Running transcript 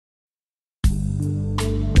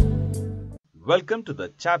Welcome to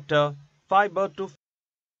the chapter Fiber to.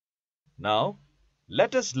 Now,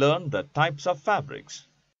 let us learn the types of fabrics.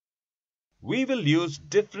 We will use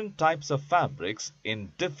different types of fabrics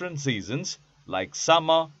in different seasons like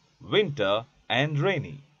summer, winter, and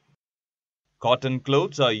rainy. Cotton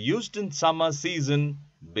clothes are used in summer season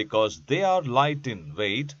because they are light in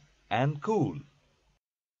weight and cool.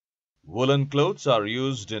 Woolen clothes are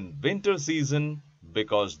used in winter season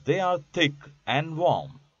because they are thick and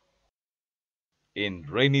warm. In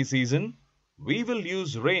rainy season, we will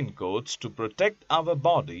use raincoats to protect our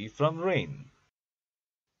body from rain.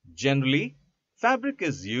 Generally, fabric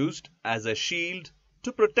is used as a shield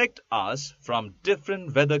to protect us from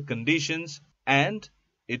different weather conditions, and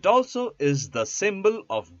it also is the symbol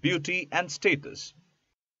of beauty and status.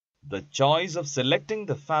 The choice of selecting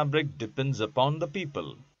the fabric depends upon the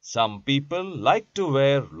people. Some people like to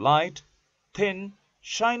wear light, thin,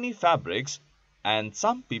 shiny fabrics, and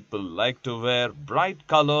some people like to wear bright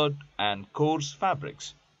colored and coarse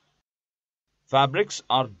fabrics. Fabrics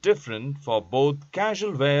are different for both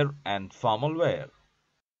casual wear and formal wear.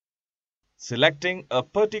 Selecting a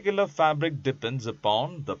particular fabric depends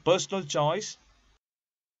upon the personal choice,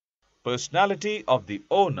 personality of the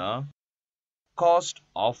owner, cost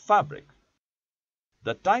of fabric.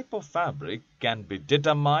 The type of fabric can be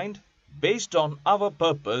determined based on our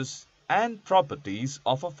purpose and properties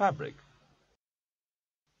of a fabric.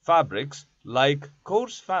 Fabrics like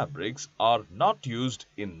coarse fabrics are not used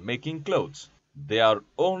in making clothes. They are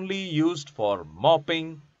only used for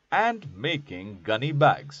mopping and making gunny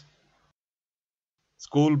bags.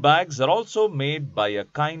 School bags are also made by a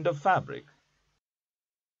kind of fabric.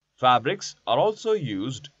 Fabrics are also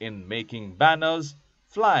used in making banners,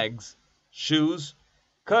 flags, shoes,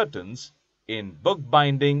 curtains, in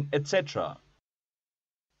bookbinding, etc.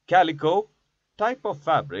 Calico type of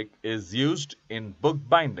fabric is used in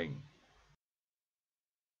bookbinding.